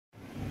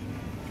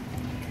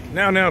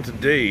Now,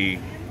 today,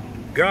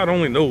 God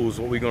only knows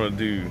what we're gonna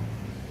do.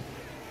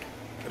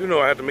 I do know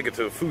I have to make it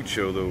to a food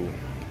show though.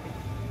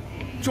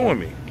 Join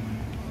me,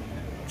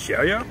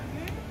 shall ya?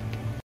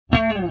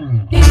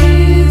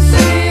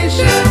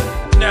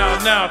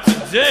 Now,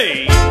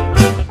 today,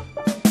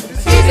 this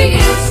is the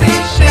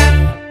InSane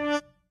Chef.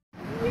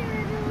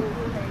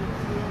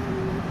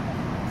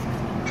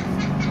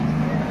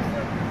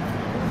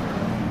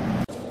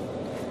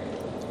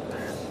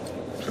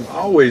 I'm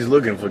always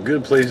looking for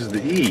good places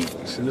to eat.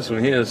 See, this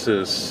one here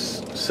says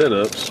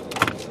setups.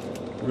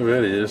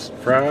 Whatever that is.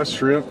 Fries,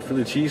 shrimp,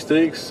 Philly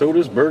cheesesteaks,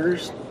 sodas,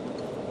 burgers.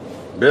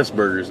 Best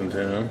burgers in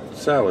town.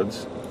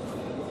 Salads.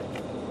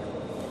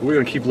 We're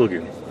gonna keep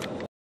looking.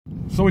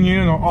 So when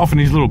you're off in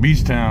these little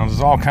beach towns,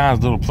 there's all kinds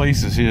of little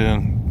places here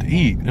to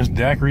eat. There's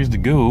daiquiris to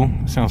go.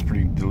 Sounds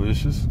pretty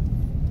delicious.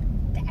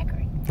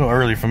 Daiquiri. A little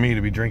early for me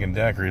to be drinking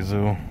daiquiris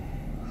though.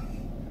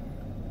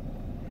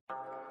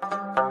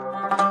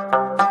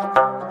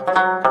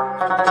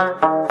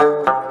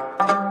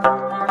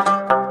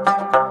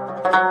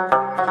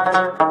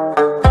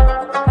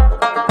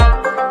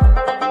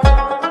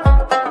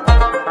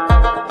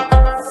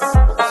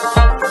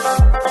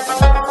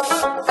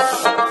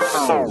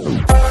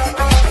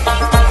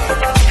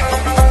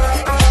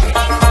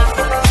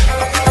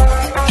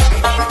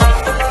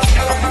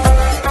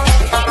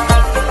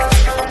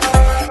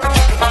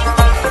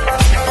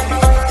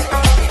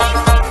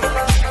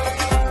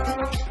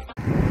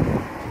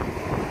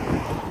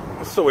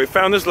 So we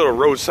found this little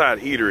roadside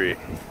eatery.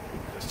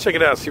 Let's check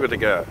it out, see what they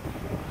got.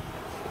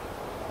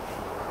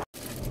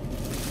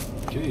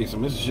 Okay, so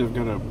Mrs. Chef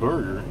got a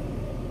burger.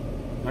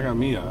 I got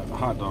me a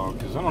hot dog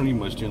because I don't eat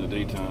much during the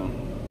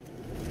daytime.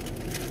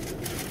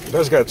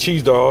 That's got a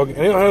cheese dog, and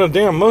they don't have no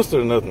damn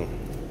mustard or nothing.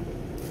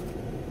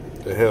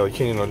 The hell, you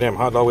can't eat no damn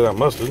hot dog without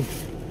mustard.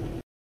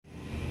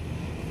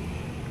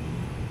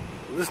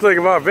 This leg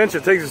of our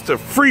adventure takes us to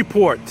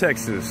Freeport,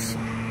 Texas.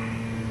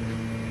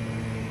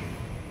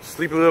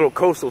 Sleepy little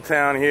coastal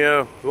town here,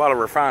 a lot of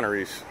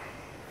refineries.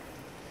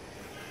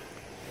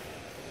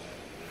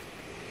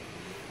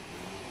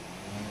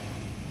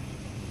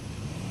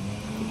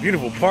 A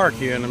beautiful park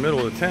here in the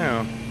middle of the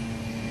town.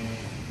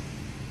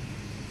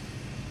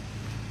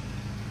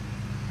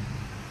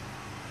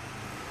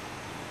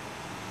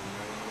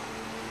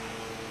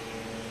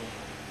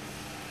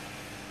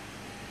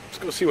 Let's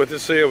go see what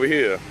this say over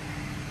here.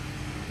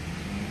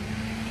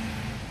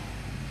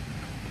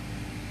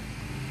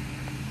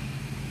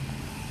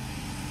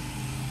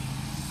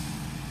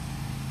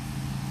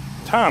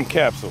 Time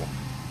capsule.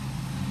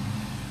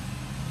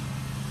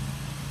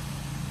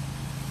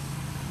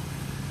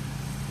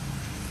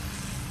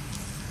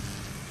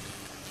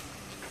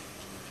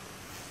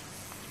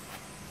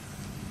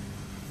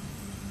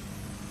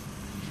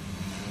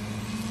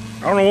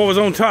 I don't know what was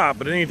on top,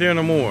 but it ain't there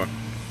no more.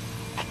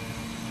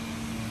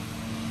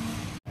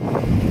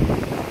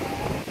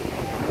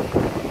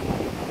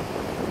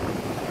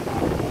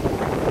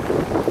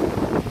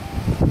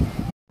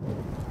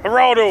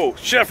 Geraldo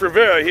Chef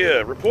Rivera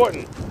here,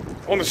 reporting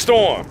on the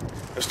storm.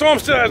 The storm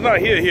still has not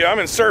hit here. I'm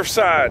in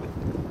Surfside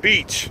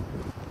Beach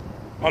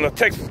on the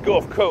Texas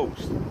Gulf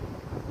Coast.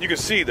 You can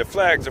see the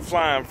flags are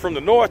flying from the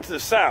north to the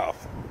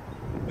south.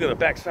 We're on the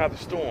backside of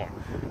the storm.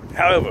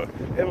 However,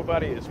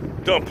 everybody is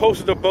done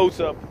posted their boats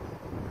up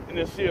in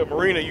this here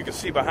marina you can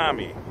see behind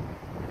me.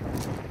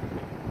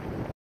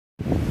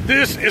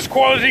 This is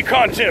quality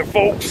content,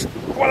 folks.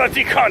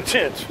 Quality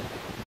content.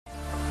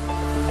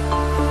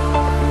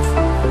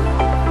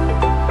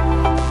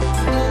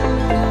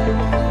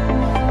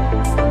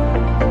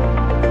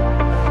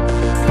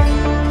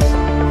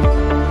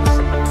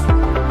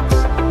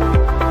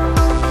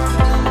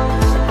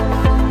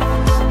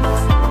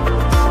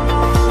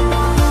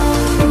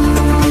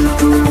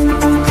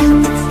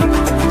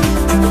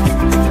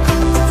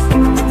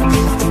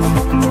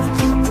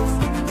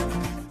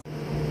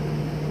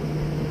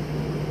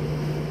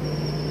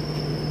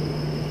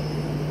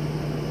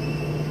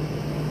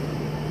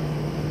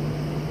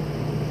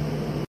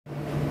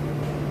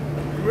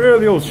 Well,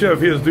 the old chef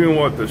here is doing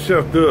what the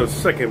chef does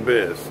second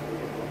best.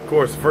 Of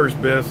course, first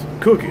best,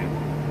 cooking.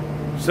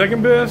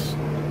 Second best?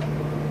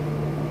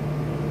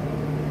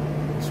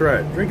 That's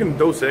right, drinking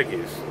Dos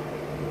Equis.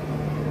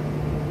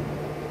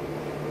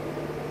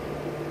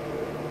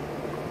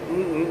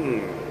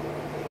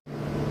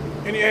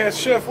 And you ask,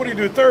 chef, what do you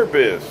do third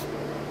best?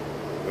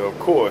 Well, of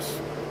course,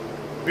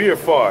 beer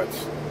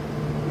farts.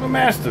 I'm a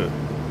master,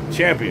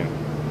 champion.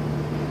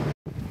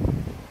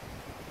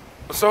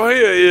 So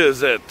here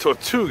is at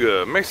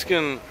Tortuga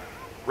Mexican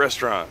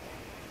restaurant.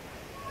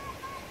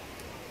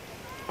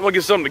 I'm gonna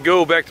get something to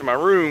go back to my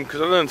room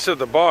because I done sit at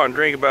the bar and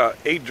drink about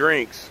 8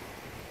 drinks.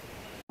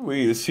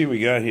 Let's see what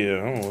we got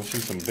here. Oh, let's see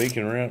some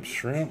bacon wrapped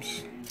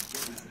shrimps,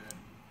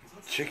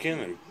 chicken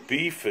and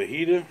beef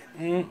fajita.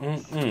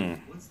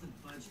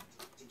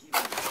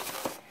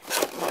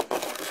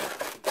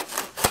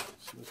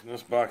 So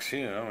this box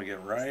here, we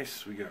got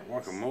rice, we got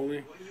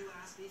guacamole,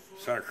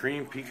 sour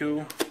cream,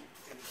 pico,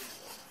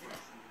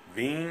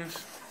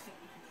 beans,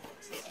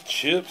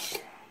 chips,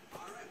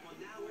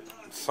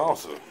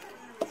 salsa.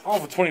 All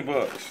for 20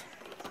 bucks.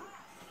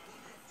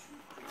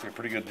 It's a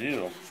pretty good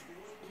deal.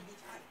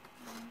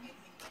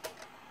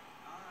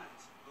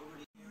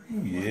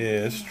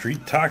 Yeah,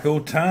 street taco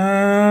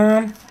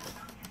time.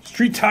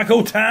 Street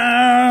taco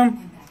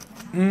time.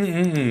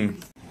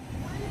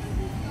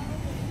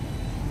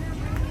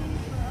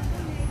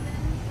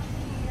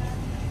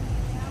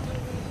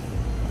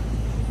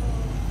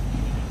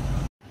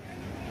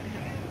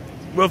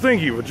 Well,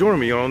 thank you for joining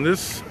me on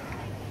this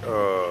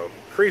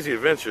crazy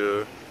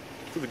adventure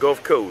through the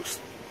Gulf Coast.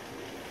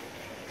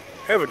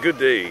 Have a good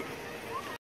day.